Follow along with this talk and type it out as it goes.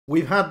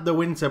We've had the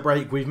winter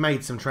break, we've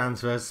made some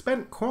transfers,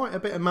 spent quite a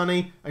bit of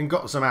money and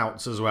got some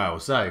outs as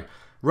well. So,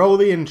 roll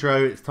the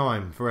intro, it's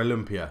time for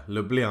Olijmpia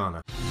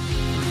Ljubljana.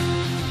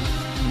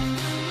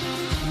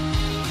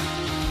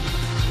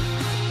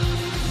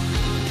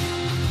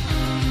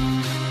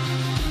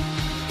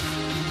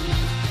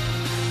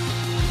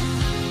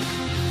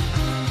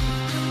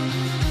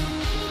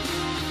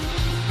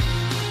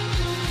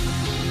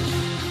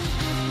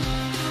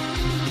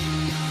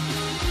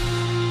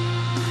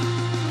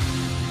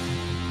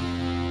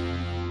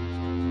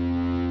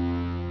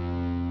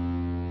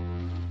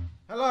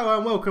 Hello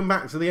and welcome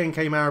back to the NK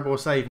Maribor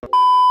save.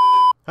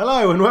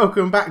 Hello and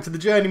welcome back to the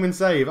Journeyman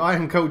save. I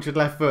am Cultured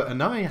Left Foot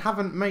and I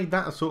haven't made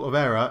that sort of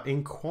error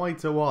in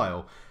quite a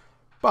while.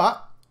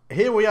 But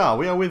here we are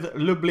with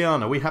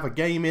Ljubljana. We have a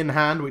game in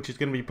hand which is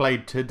going to be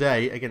played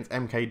today against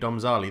NK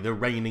Domzale, the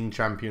reigning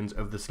champions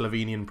of the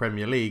Slovenian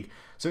Premier League.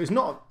 So it's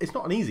not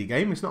an easy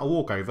game, it's not a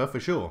walkover for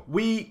sure.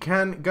 We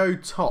can go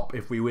top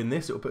if we win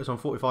this. It will put us on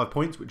 45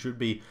 points, which would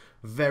be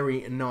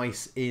very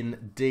nice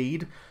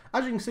indeed.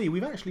 As you can see,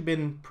 we've actually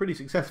been pretty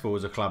successful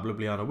as a club,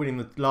 Ljubljana, winning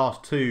the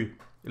last two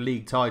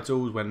league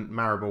titles when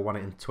Maribor won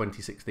it in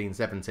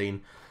 2016-17.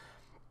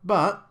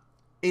 But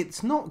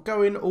it's not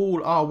going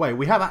all our way.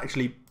 We have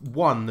actually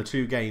won the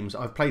two games.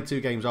 I've played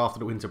two games after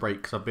the winter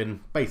break because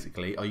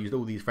I used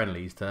all these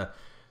friendlies to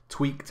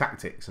tweak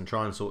tactics and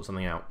try and sort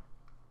something out.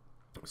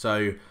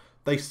 So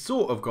they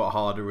sort of got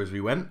harder as we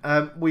went.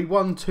 We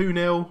won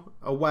 2-0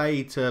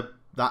 away to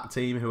that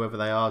team, whoever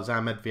they are,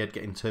 Medved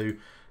getting 2.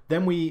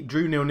 Then we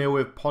drew 0-0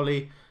 with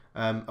Poli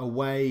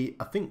away.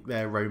 I think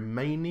they're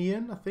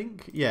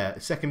Romanian, Yeah,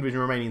 second division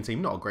Romanian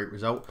team. Not a great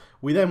result.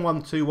 We then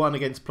won 2-1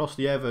 against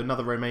Plostiev,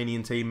 another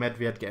Romanian team.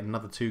 Medved getting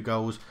another 2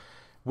 goals.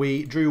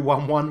 We drew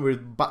 1-1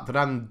 with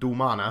Batran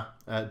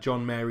Dumana.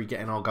 John Mary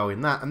getting our goal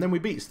in that. And then we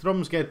beat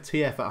Stromsged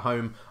TF at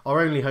home.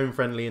 Our only home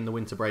friendly in the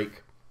winter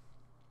break.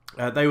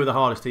 They were the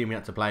hardest team we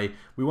had to play.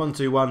 We won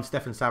 2-1.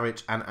 Stefan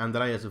Savic and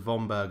Andreas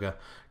Vomberger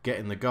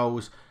getting the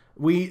goals.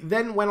 We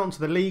then went on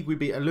to the league. We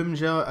beat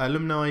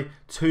Alumni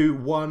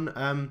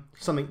 2-1.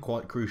 Something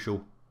quite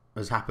crucial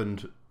has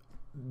happened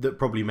that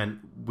probably meant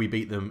we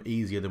beat them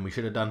easier than we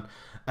should have done.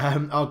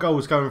 Our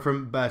goals going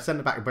from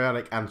centre-back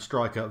Bjalik and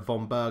striker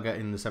Vomberger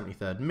in the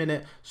 73rd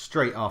minute,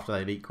 straight after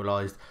they'd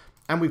equalised.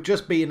 And we've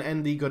just beaten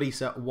ND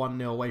Gorica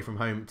 1-0 away from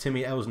home.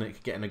 Timmy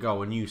Elsnik getting a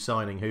goal, a new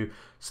signing, who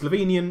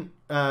Slovenian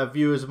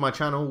viewers of my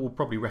channel will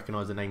probably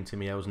recognise the name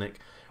Timmy Elsnik.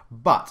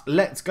 But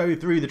let's go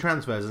through the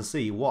transfers and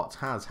see what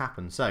has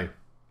happened. So,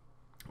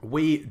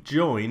 we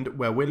joined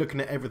where we're looking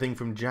at everything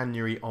from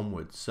January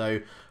onwards. So,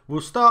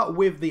 we'll start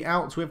with the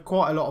outs. We have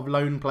quite a lot of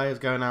loan players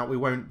going out. We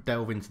won't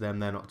delve into them.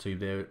 They're not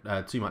too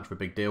much of a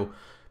big deal.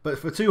 But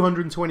for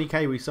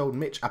 220k, we sold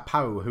Mitch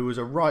Apau, who was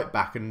a right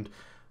back. And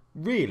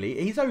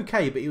really, he's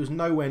okay, but he was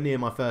nowhere near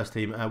my first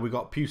team. We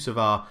got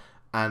Pusavar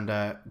and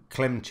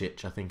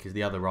Klemčić, I think, is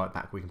the other right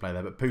back we can play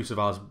there. But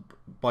Pusavar's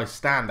by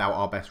standout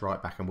our best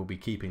right back and will be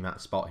keeping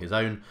that spot his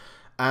own.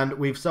 And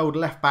we've sold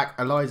left back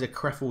Eliza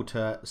Krefel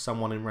to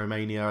someone in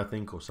Romania, I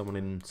think, or someone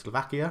in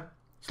Slovakia.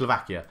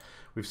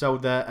 We've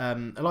sold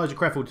Eliza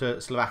Krefel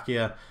to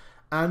Slovakia,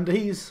 and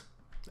he's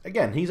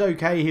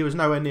okay. He was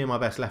nowhere near my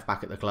best left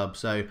back at the club,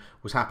 so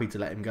was happy to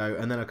let him go.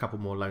 And then a couple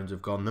more loans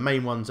have gone. The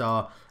main ones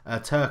are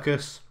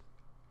Turkus.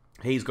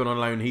 He's gone on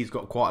loan. He's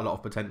got quite a lot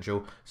of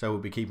potential, so we'll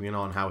be keeping an eye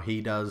on how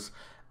he does.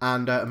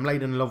 And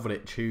Mladen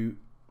Lovric, who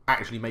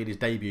actually made his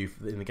debut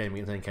in the game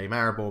against NK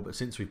Maribor, but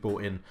since we've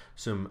brought in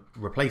some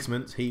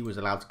replacements, he was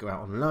allowed to go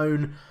out on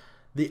loan.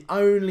 The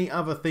only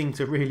other thing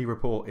to really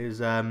report is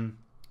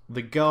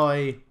the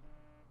guy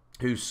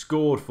who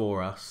scored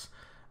for us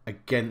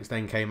against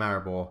NK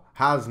Maribor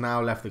has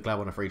now left the club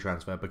on a free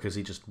transfer because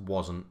he just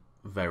wasn't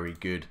very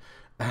good.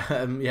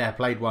 Yeah,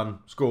 played one,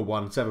 scored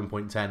one,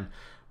 7.10.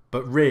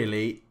 But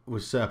really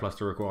was surplus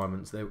to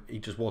requirements. He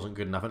just wasn't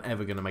good enough and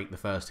ever going to make the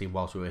first team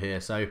whilst we were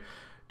here. So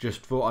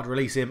just thought I'd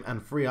release him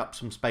and free up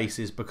some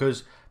spaces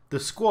because the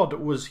squad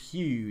was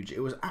huge.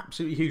 It was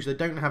absolutely huge. They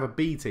don't have a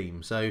B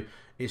team. So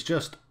it's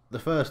just the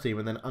first team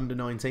and then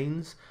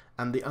under-19s.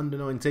 And the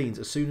under-19s,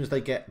 as soon as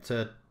they get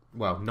to,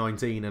 well,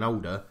 19 and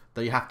older,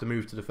 they have to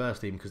move to the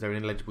first team because they're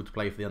ineligible to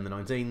play for the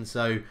under-19s.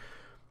 So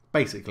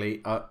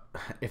basically,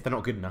 if they're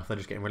not good enough, they're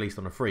just getting released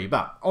on a free.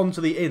 But on to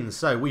the ins.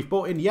 So we've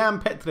brought in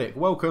Jan Petric.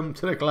 Welcome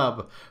to the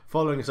club,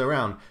 following us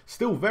around.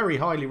 Still very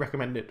highly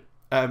recommended,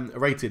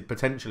 rated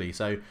potentially.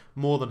 So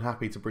more than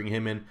happy to bring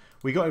him in.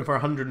 We got him for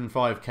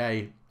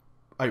 105k.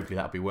 Hopefully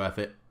that'll be worth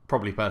it.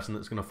 Probably a person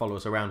that's going to follow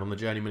us around on the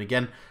Journeyman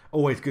again.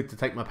 Always good to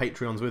take my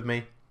Patreons with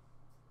me.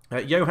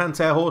 Johan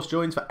Terhorst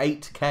joins for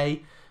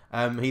 8k.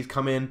 He's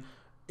come in.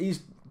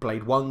 He's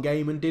played one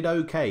game and did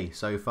okay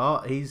so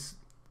far. He's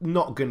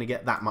not going to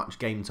get that much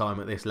game time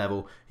at this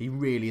level. He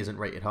really isn't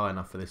rated high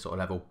enough for this sort of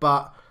level.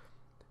 But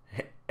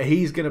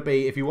he's going to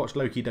be, if you watch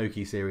Loki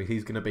Doki series,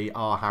 he's going to be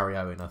our Harry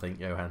Owen, I think,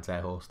 Johan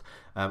Terhorst.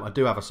 I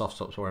do have a soft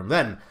spot for him.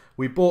 Then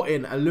we brought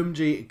in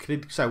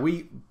Olijmpia. So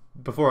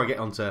before I get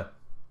on to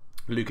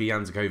Luka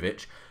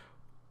Janzikovic,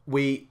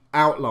 we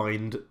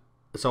outlined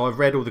So I've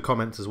read all the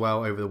comments as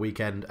well over the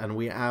weekend, and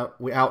we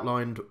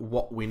outlined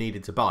what we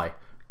needed to buy.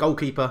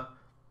 Goalkeeper,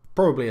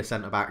 probably a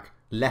centre-back,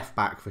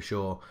 left-back for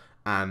sure,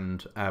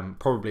 and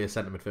probably a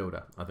centre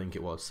midfielder, I think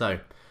it was. So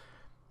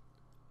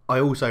I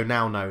also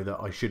now know that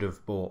I should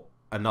have bought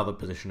another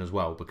position as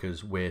well,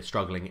 because we're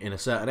struggling in a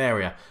certain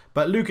area.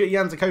 But Luka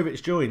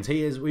Jankovic joins.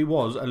 He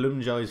was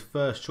Olijmpia's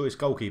first choice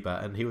goalkeeper,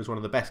 and he was one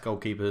of the best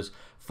goalkeepers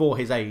for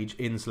his age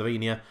in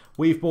Slovenia.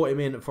 We've bought him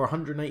in for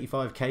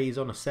 185k. He's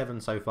on a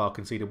 7 so far,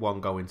 conceded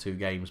 1 goal in 2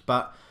 games.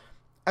 But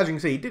as you can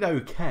see, he did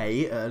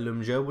okay at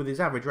Olijmpia. With his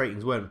average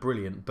ratings weren't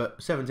brilliant,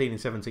 but 17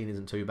 and 17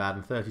 isn't too bad,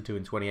 and 32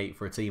 and 28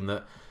 for a team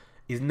that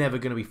is never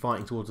going to be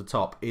fighting towards the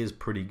top is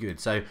pretty good.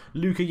 So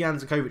Luka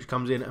Jankovic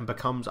comes in and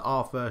becomes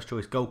our first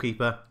choice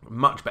goalkeeper.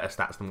 Much better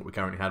stats than what we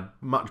currently had.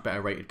 Much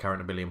better rated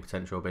current ability and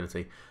potential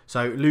ability.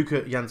 So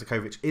Luka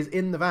Jankovic is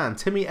in the van.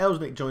 Timmy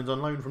Elsnick joins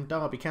on loan from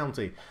Derby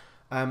County.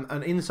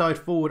 An inside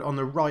forward on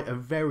the right, a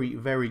very,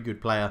 very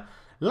good player.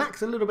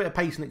 Lacks a little bit of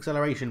pace and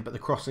acceleration, but the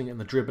crossing and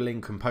the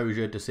dribbling,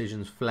 composure,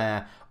 decisions,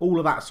 flair, all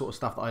of that sort of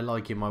stuff that I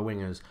like in my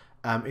wingers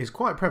is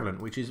quite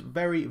prevalent, which is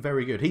very,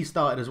 very good. He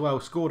started as well,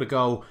 scored a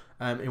goal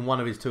in one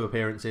of his 2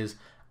 appearances,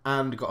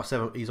 and got a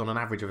 7. He's on an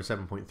average of a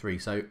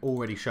 7.3, so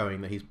already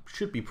showing that he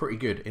should be pretty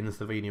good in the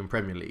Slovenian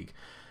Premier League.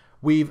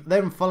 We've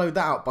then followed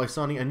that out by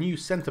signing a new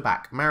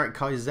centre-back, Marek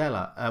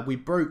Kajzela. We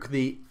broke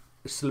the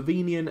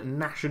Slovenian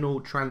national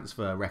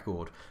transfer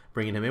record,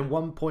 bringing him in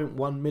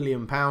 £1.1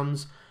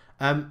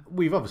 million.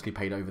 We've obviously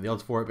paid over the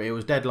odds for it, but it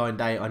was deadline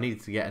day. I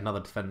needed to get another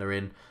defender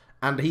in,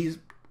 and he's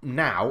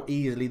now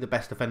easily the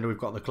best defender we've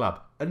got at the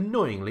club.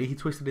 Annoyingly, he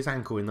twisted his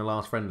ankle in the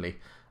last friendly,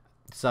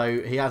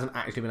 so he hasn't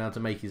actually been able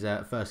to make his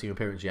first team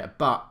appearance yet.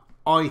 But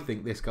I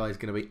think this guy is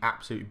going to be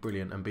absolutely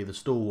brilliant and be the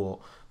stalwart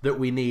that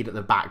we need at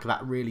the back,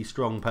 that really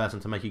strong person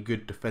to make a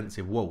good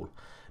defensive wall.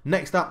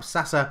 Next up,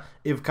 Sasa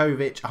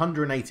Ivkovic,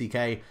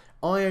 180k.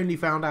 I only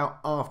found out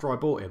after I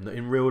bought him that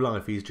in real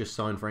life he's just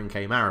signed for NK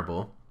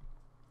Maribor.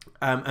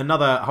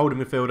 Another holding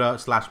midfielder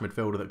 /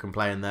 midfielder that can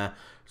play in there.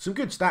 Some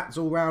good stats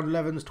all round,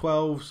 11s,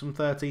 12s, some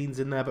 13s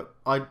in there, but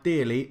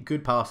ideally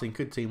good passing,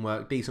 good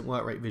teamwork, decent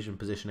work rate, vision,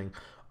 positioning,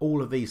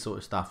 all of these sort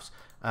of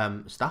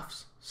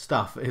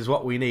stuff is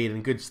what we need,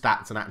 and good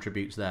stats and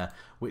attributes there,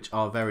 which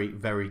are very,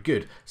 very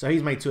good. So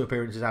he's made 2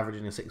 appearances,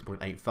 averaging a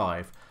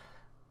 6.85.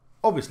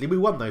 Obviously, we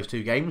won those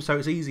 2 games, so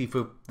it's easy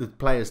for the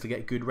players to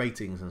get good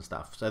ratings and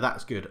stuff. So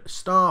that's good.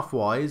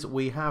 Staff-wise,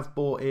 we have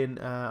bought in,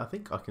 I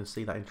think I can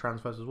see that in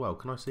transfers as well.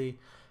 Can I see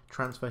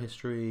transfer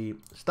history?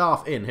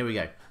 Staff in, here we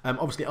go.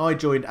 Obviously, I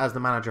joined as the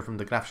manager from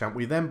the Grafschamp.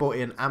 We then bought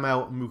in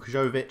Amel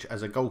Mukjovic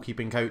as a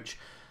goalkeeping coach.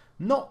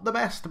 Not the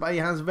best, but he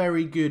has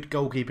very good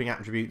goalkeeping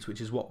attributes, which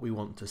is what we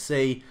want to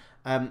see.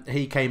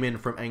 He came in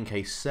from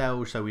NK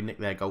Celj, so we nicked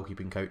their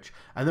goalkeeping coach.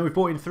 And then we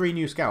brought in 3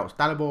 new scouts.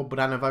 Dalibor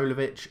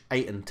Bodanovic,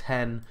 8 and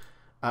 10.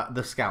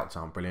 The scouts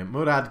aren't brilliant.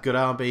 Murad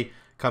Gurabi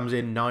comes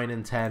in 9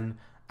 and 10.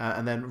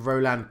 And then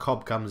Roland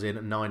Cobb comes in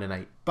at 9 and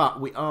 8.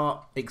 But we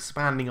are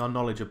expanding our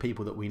knowledge of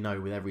people that we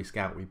know with every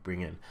scout we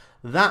bring in.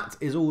 That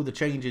is all the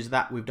changes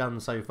that we've done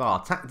so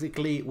far.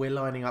 Tactically, we're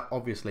lining up,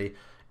 obviously,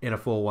 in a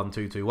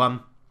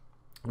 4-1-2-2-1.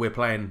 We're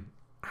playing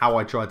how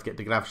I tried to get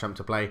De Graafschamp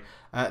to play.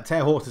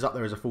 Ter Horst is up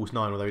there as a false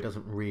 9, although he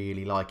doesn't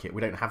really like it.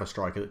 We don't have a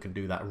striker that can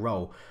do that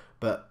role.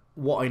 But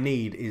what I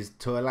need is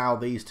to allow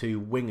these 2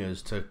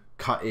 wingers to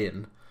cut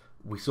in.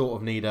 We sort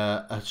of need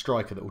a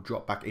striker that will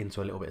drop back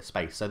into a little bit of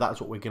space. So that's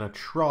what we're going to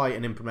try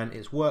and implement.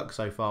 It's worked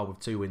so far with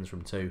 2 wins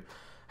from 2.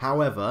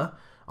 However,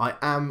 I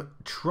am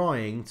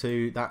trying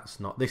to...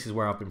 This is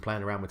where I've been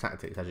playing around with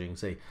tactics, as you can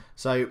see.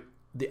 So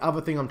the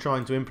other thing I'm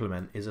trying to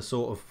implement is a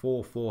sort of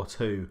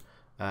 4-4-2.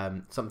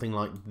 Something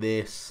like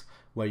this,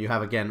 where you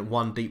have, again,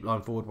 1 deep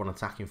line forward, 1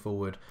 attacking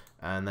forward.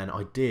 And then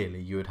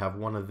ideally, you would have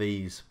one of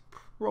these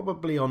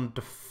probably on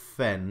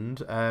defend...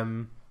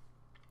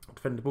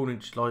 defend the ball and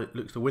just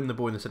looks to win the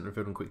ball in the centre of the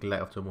field and quickly let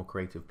off to a more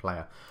creative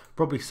player.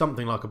 Probably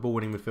something like a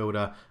ball-winning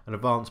midfielder, an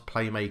advanced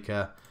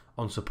playmaker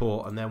on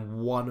support, and then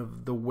one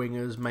of the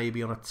wingers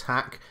maybe on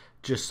attack,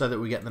 just so that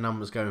we get the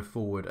numbers going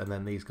forward, and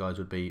then these guys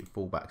would be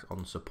fullbacks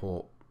on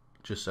support,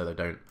 just so they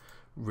don't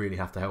really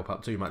have to help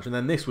up too much. And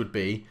then this would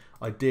be,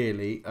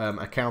 ideally,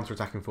 a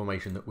counter-attacking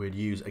formation that we'd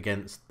use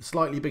against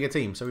slightly bigger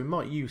teams. So we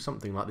might use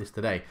something like this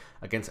today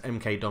against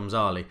NK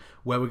Domzale,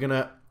 where we're going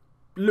to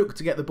look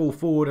to get the ball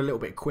forward a little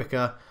bit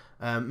quicker,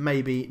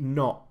 maybe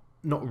not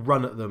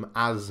run at them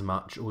as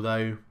much,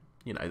 although,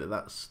 you know,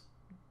 that's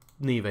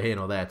neither here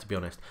nor there, to be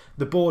honest.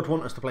 The board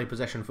want us to play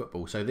possession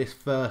football, so this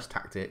first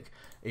tactic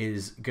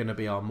is going to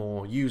be our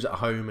more use at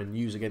home and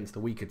use against the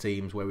weaker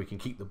teams, where we can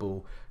keep the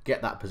ball,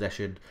 get that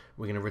possession.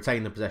 We're going to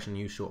retain the possession,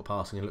 use short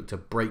passing, and look to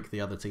break the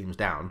other teams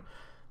down.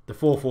 The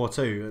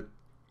 4-4-2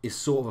 is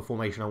sort of a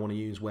formation I want to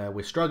use where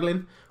we're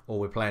struggling, or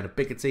we're playing a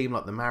bigger team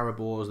like the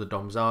Maribors, the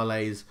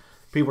Domzales,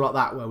 people like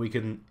that, where we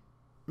can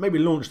maybe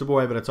launch the ball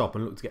over the top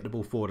and look to get the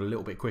ball forward a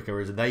little bit quicker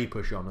as they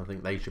push on. I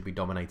think they should be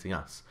dominating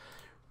us.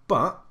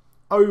 But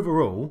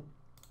overall,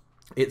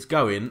 it's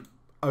going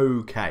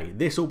okay.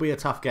 This will be a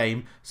tough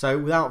game, so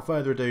without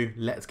further ado,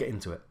 let's get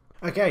into it.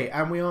 Okay,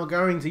 and we are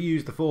going to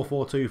use the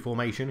 4-4-2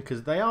 formation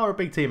because they are a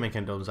big team, NK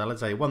Domzale.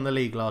 They won the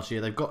league last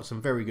year. They've got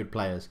some very good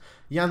players.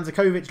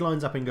 Janzakovic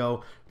lines up in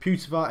goal.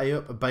 Putivar,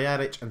 Ayup,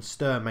 Bajaric and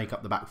Sturm make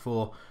up the back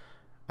four.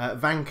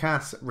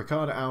 Vankas,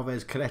 Ricardo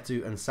Alves,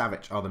 Kretu and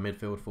Savic are the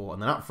midfield four.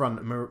 And then up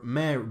front,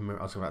 Mary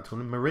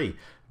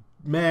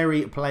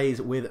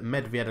plays with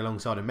Medved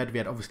alongside him.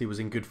 Medved obviously was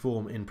in good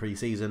form in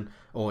pre-season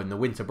or in the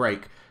winter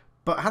break,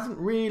 but hasn't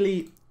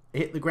really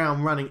hit the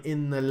ground running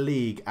in the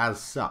league as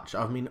such.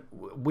 I mean,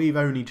 we've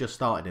only just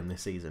started him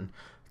this season.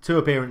 2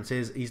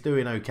 appearances, he's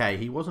doing okay.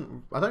 He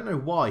wasn't, I don't know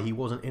why he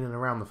wasn't in and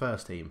around the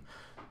first team,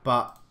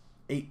 but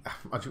he's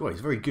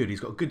very good.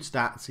 He's got good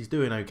stats. He's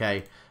doing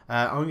okay.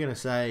 I'm going to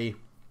say,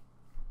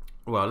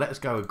 well, let's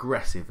go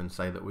aggressive and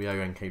say that we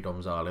owe NK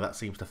Domzale. That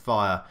seems to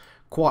fire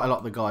quite a lot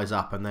of the guys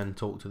up and then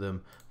talk to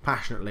them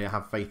passionately. I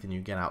have faith in you,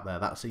 get out there.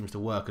 That seems to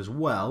work as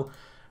well.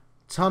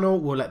 Tunnel,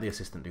 we'll let the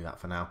assistant do that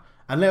for now.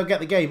 And they'll get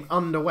the game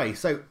underway.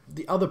 So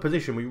the other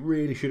position we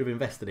really should have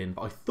invested in,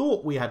 but I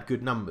thought we had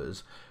good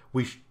numbers.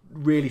 We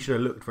really should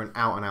have looked for an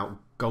out-and-out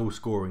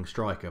goal-scoring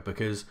striker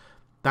because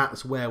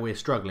that's where we're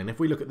struggling. If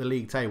we look at the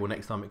league table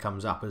next time it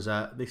comes up, as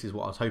this is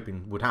what I was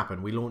hoping would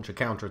happen. We launch a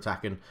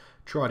counter-attack and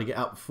try to get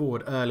up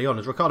forward early on.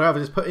 As Ricardo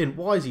Alves is put in,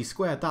 why has he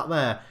squared that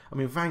there? I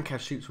mean, Vankas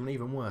shoots from an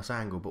even worse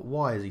angle, but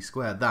why has he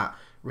squared that?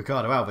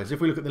 Ricardo Alves.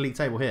 If we look at the league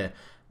table here,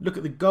 look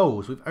at the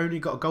goals. We've only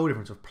got a goal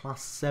difference of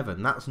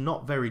 +7. That's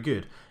not very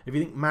good. If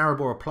you think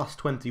Maribor are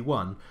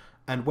 +21,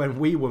 and when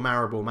we were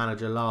Maribor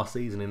manager last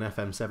season in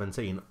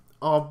FM17,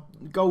 our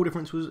goal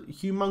difference was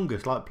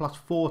humongous, like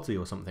 +40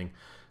 or something.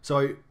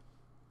 So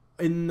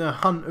in the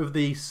hunt of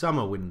the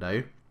summer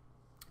window,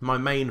 my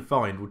main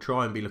find will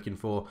try and be looking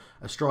for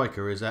a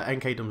striker as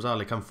NK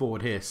Domzale come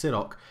forward here.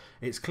 Sidok,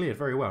 it's cleared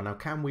very well. Now,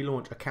 can we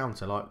launch a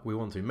counter like we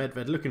want to?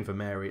 Medved looking for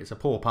Mary. It's a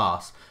poor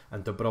pass.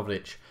 And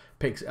Dobrovic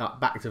picks it up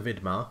back to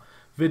Vidmar.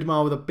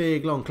 Vidmar with a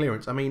big, long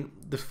clearance. I mean,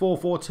 the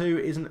 4-4-2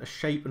 isn't a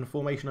shape and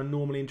formation I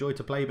normally enjoy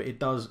to play, but it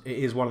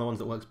is one of the ones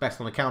that works best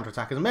on a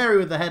counter-attack. As Mary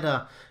with the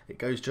header, it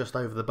goes just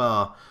over the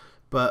bar.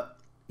 But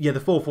yeah, the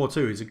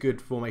 4-4-2 is a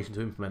good formation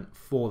to implement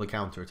for the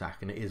counter-attack,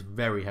 and it is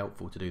very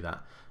helpful to do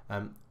that.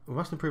 We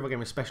must improve our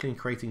game, especially in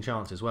creating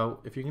chances. Well,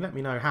 if you can let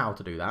me know how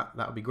to do that,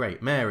 that would be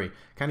great. Mary,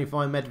 can you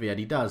find Medved?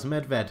 He does.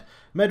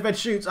 Medved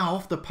shoots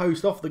off the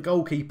post, off the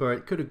goalkeeper.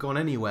 It could have gone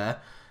anywhere.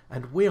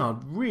 And we are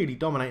really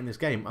dominating this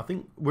game. I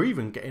think we're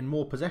even getting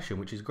more possession,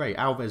 which is great.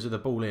 Alves with the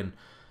ball in.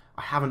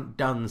 I haven't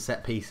done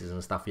set pieces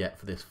and stuff yet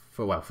for this,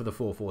 for the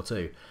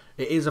 4-4-2.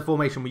 It is a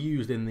formation we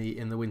used in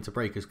the winter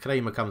break as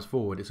Kramer comes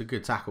forward. It's a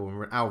good tackle.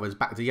 And Alves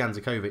back to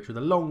Janzakovic with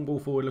a long ball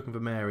forward looking for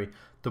Mary.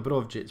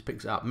 Dobrovic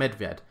picks it up.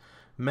 Medved.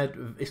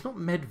 It's not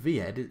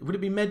Medved. Would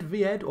it be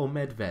Medved or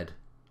Medved?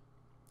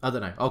 I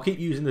don't know. I'll keep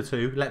using the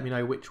two. Let me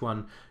know which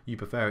one you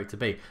prefer it to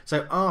be.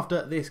 So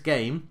after this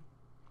game,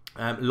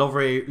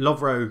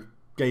 Lovro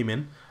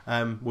Gaming,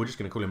 we're just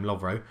going to call him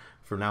Lovro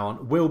from now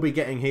on, will be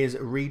getting his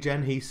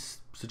regen. He's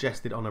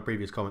suggested on a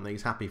previous comment that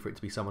he's happy for it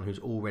to be someone who's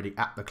already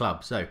at the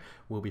club. So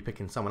we'll be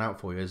picking someone out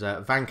for you as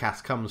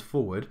Vankas comes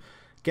forward,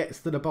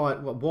 gets to the bye.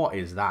 What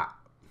is that?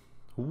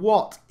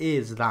 What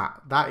is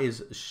that? That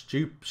is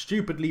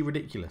stupidly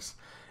ridiculous.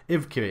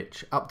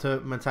 Ivkovic up to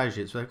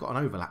Montajic. So they've got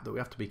an overlap that we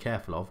have to be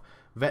careful of.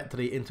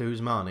 Vetri into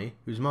Usmani.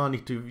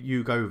 Usmani to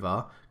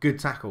Ugova. Good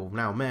tackle.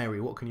 Now,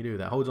 Mary, what can you do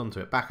there? Holds on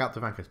to it. Back out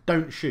to Vankas.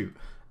 Don't shoot.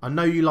 I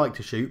know you like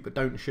to shoot, but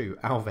don't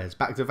shoot. Alves.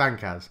 Back to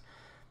Vankas.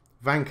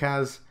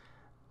 Vankas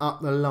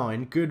up the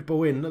line. Good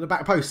ball in at the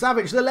back post.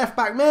 Savic, the left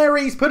back.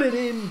 Mary's put it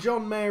in.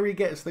 John Mary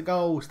gets the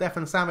goal.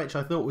 Stefan Savic,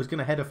 I thought, was going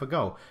to header for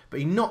goal, but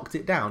he knocked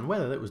it down.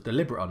 Whether it was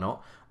deliberate or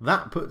not,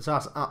 that puts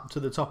us up to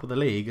the top of the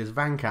league as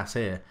Vankas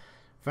here.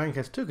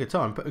 Vankas took a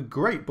time, put a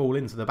great ball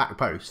into the back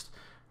post.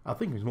 I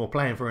think he was more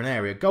playing for an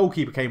area.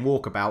 Goalkeeper came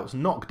walkabouts,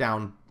 knocked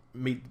down.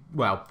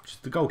 Well,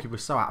 just the goalkeeper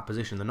was so out of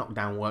position. The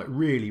knockdown worked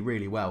really,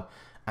 really well.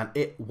 And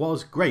it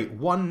was great.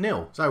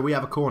 1-0. So we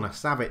have a corner.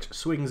 Savic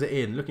swings it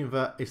in. Looking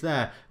for... It's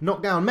there.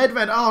 Knocked down.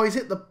 Medved. Oh, he's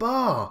hit the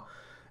bar.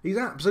 He's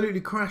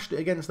absolutely crashed it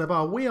against the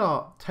bar. We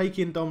are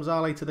taking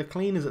Domzale to the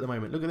cleaners at the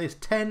moment. Look at this.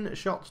 10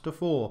 shots to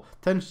 4.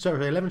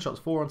 11 shots,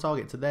 4 on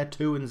target to their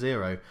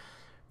 2-0.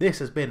 This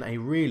has been a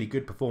really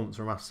good performance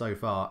from us so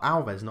far.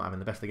 Alves not having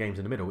the best of games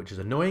in the middle, which is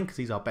annoying because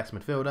he's our best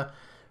midfielder.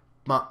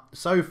 But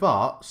so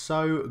far,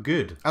 so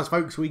good. As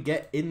folks, we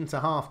get into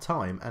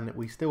half-time and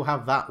we still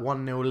have that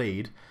 1-0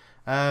 lead.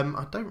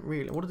 I don't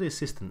really... What are the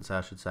assistants say,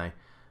 I should say?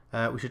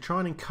 We should try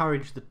and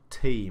encourage the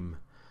team.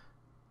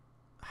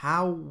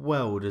 How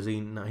well does he...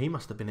 No, he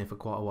must have been here for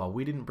quite a while.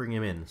 We didn't bring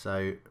him in,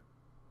 so...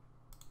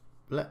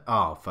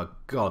 Oh, for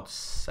God's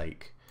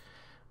sake.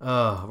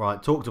 Oh,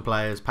 right, talk to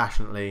players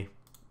passionately.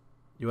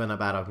 You weren't that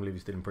bad, I can believe you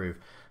still improve.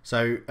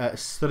 So,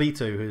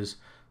 Strito has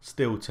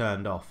still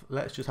turned off.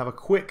 Let's just have a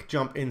quick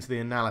jump into the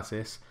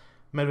analysis.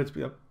 Medved's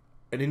been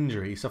an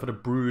injury. He suffered a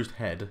bruised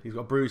head. He's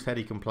got a bruised head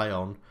he can play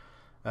on.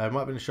 Might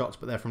have been shots,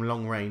 but they're from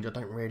long range. I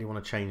don't really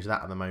want to change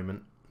that at the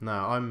moment. No,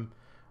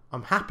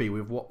 I'm happy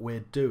with what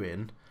we're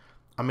doing.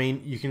 I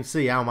mean, you can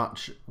see how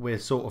much we're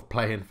sort of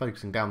playing,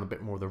 focusing down a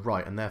bit more of the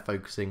right, and they're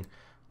focusing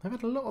They've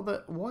had a lot of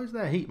the... Why is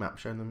their heat map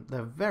showing them?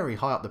 They're very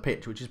high up the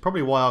pitch, which is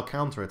probably why our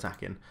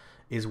counter-attacking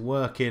is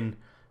working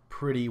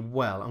pretty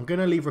well. I'm going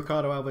to leave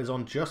Ricardo Alves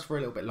on just for a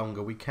little bit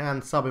longer. We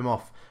can sub him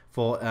off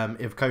for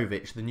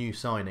Ivkovic, the new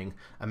signing,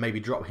 and maybe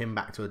drop him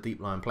back to a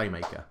deep line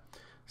playmaker.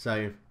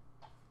 So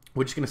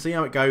we're just going to see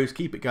how it goes,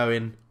 keep it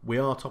going. We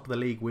are top of the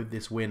league with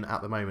this win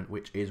at the moment,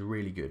 which is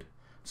really good.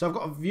 So I've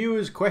got a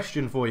viewer's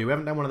question for you. We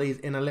haven't done one of these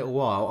in a little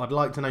while. I'd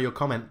like to know your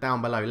comment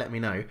down below. Let me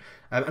know.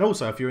 And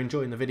also, if you're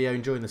enjoying the video,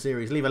 enjoying the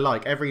series, leave a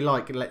like. Every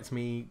like lets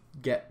me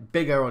get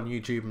bigger on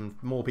YouTube and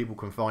more people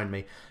can find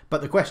me.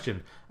 But the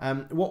question,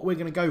 what we're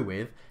going to go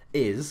with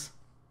is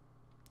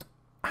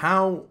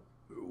how...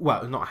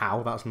 Well, not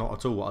how. That's not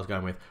at all what I was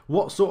going with.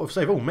 What sort of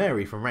save... Oh,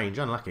 Mary from range.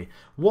 Unlucky.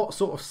 What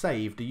sort of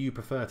save do you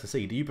prefer to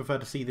see? Do you prefer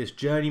to see this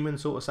journeyman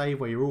sort of save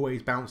where you're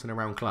always bouncing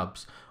around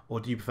clubs? Or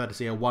do you prefer to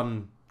see a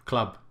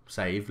one-club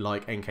save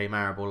like NK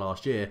Maribor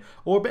last year,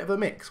 or a bit of a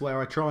mix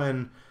where I try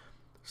and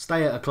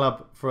stay at a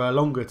club for a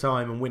longer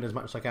time and win as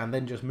much as I can,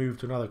 then just move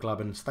to another club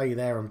and stay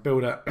there and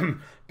build a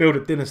build a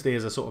dynasty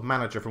as a sort of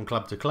manager from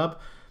club to club.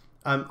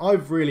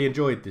 I've really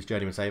enjoyed this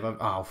journeyman save.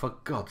 Oh, for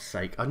God's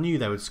sake, I knew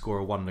they would score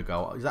a wonder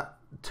goal. Is that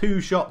 3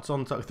 shots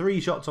on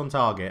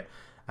target,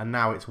 and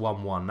now it's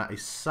 1-1. That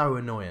is so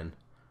annoying.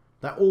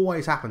 That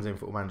always happens in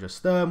Football Manager.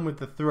 Sturm with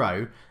the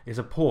throw is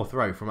a poor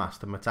throw from us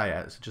to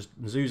Matea. It's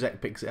just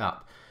Zuzek picks it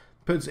up,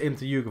 puts it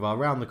into Jugovar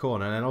around the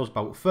corner, and then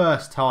Osbolt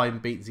first time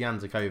beats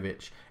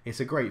Janzakovic. It's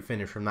a great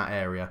finish from that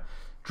area.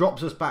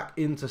 Drops us back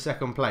into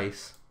second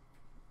place,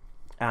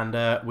 and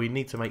we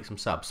need to make some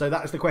subs. So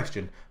that is the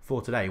question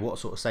for today. What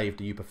sort of save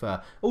do you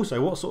prefer?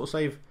 Also, what sort of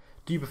save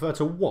do you prefer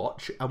to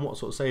watch, and what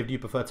sort of save do you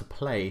prefer to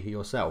play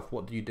yourself?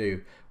 What do you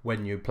do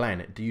when you're playing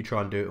it? Do you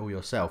try and do it all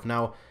yourself?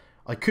 Now,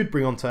 I could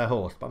bring on Ter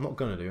Horst, but I'm not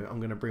going to do it. I'm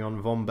going to bring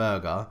on Von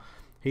Berger.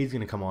 He's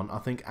going to come on. I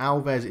think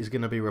Alves is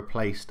going to be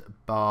replaced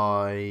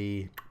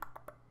by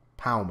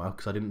Palmer,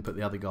 because I didn't put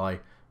the other guy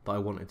that I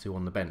wanted to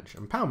on the bench.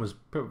 And Palmer's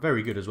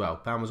very good as well.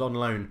 Palmer's on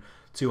loan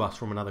to us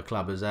from another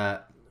club as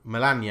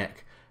Milaniec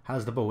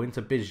has the ball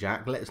into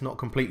Bizjak. Let's not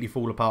completely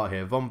fall apart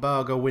here. Von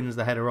Berger wins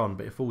the header on,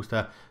 but it falls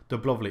to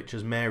Dublovlic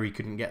as Mary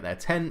couldn't get there.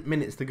 10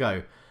 minutes to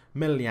go.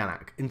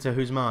 Milaniec into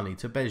Huzmani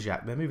to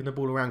Bezjak. They're moving the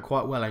ball around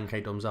quite well, NK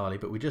Domzale,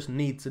 but we just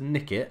need to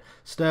nick it.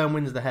 Stern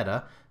wins the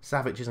header.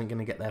 Savic isn't going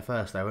to get there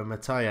first, though. And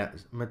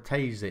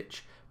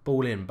Matejic,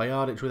 ball in.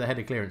 Bajardic with a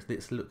header clearance.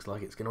 This looks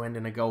like it's going to end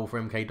in a goal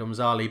for NK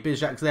Domzale.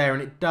 Bizjak's there,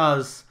 and it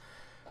does.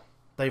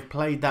 They've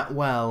played that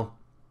well.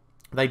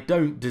 They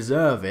don't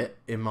deserve it,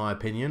 in my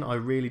opinion. I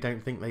really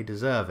don't think they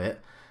deserve it,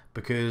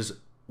 because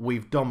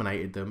we've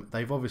dominated them.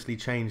 They've obviously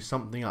changed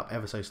something up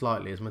ever so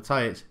slightly. As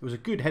Matejic, it was a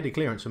good headed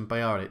clearance from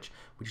Bajardic,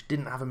 which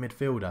didn't have a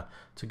midfielder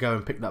to go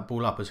and pick that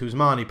ball up. As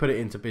Huzmani put it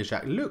into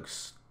Bizjak.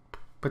 Looks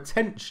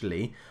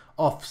potentially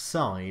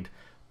offside,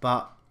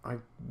 but I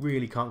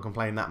really can't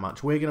complain that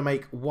much. We're going to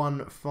make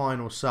one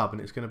final sub,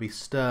 and it's going to be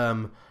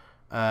Sturm.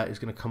 Is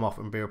going to come off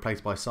and be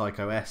replaced by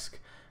Psycho-esque.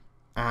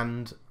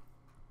 And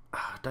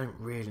I don't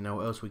really know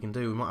what else we can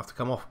do. We might have to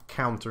come off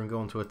counter and go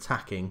on to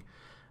attacking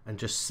and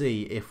just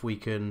see if we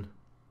can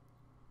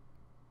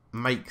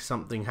make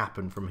something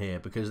happen from here,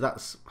 because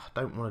that's... I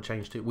don't want to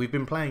change to... We've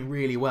been playing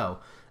really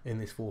well in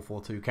this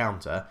 4-4-2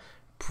 counter.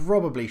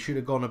 Probably should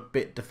have gone a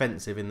bit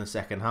defensive in the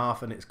second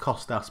half, and it's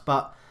cost us.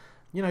 But,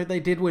 you know, they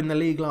did win the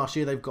league last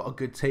year. They've got a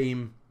good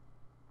team.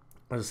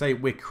 As I say,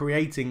 we're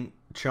creating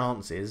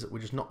chances. We're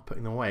just not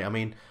putting them away. I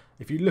mean,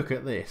 if you look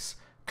at this,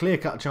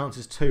 clear-cut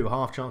chances 2,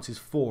 half chances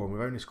 4, and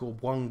we've only scored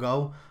 1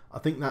 goal. I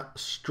think that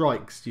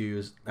strikes you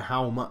as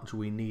how much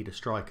we need a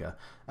striker.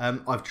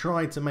 I've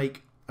tried to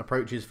make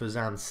approaches for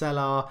Zan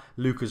Selar,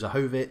 Luka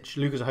Zahovic.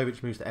 Luka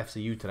Zahovic moves to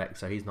FC Utrecht,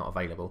 so he's not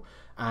available.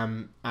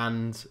 And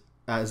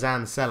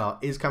Zan Selar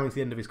is coming to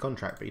the end of his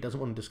contract, but he doesn't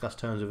want to discuss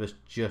terms with us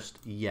just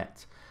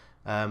yet.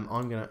 I'm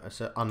going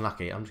to...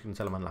 unlucky. I'm just going to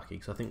tell him unlucky,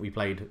 because I think we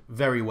played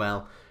very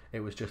well. It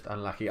was just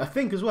unlucky. I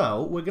think as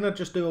well, we're going to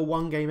just do a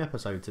 1-game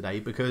episode today,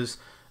 because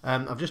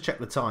I've just checked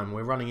the time.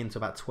 We're running into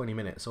about 20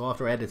 minutes. So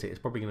after I edit it, it's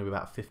probably going to be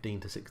about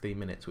 15 to 16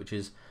 minutes, which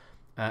is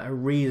a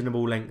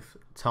reasonable length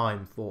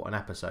time for an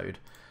episode.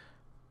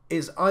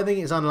 I think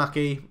it's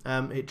unlucky.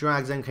 It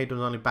drags NK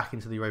Domzale back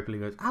into the Europa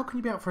League. How can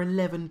you be out for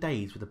 11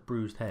 days with a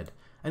bruised head?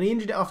 And he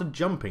injured it after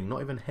jumping,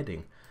 not even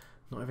heading.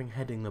 Not even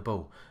heading the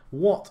ball.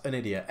 What an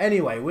idiot.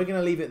 Anyway, we're going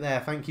to leave it there.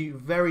 Thank you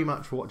very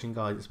much for watching,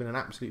 guys. It's been an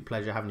absolute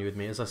pleasure having you with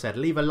me. As I said,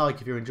 leave a like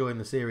if you're enjoying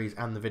the series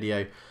and the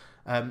video.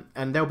 And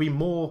there'll be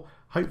more,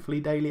 hopefully,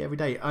 daily, every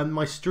day.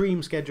 My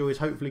stream schedule is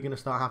hopefully going to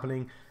start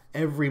happening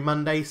every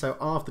Monday. So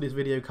after this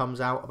video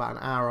comes out, about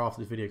an hour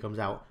after this video comes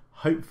out,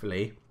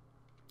 hopefully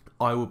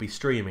I will be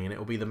streaming, and it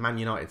will be the Man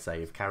United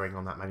save, carrying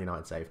on that Man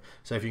United save.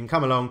 So if you can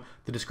come along,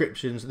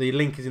 the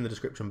link is in the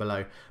description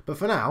below. But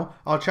for now,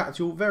 I'll chat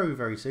to you all very,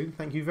 very soon.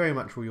 Thank you very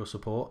much for your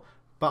support,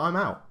 but I'm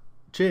out.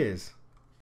 Cheers.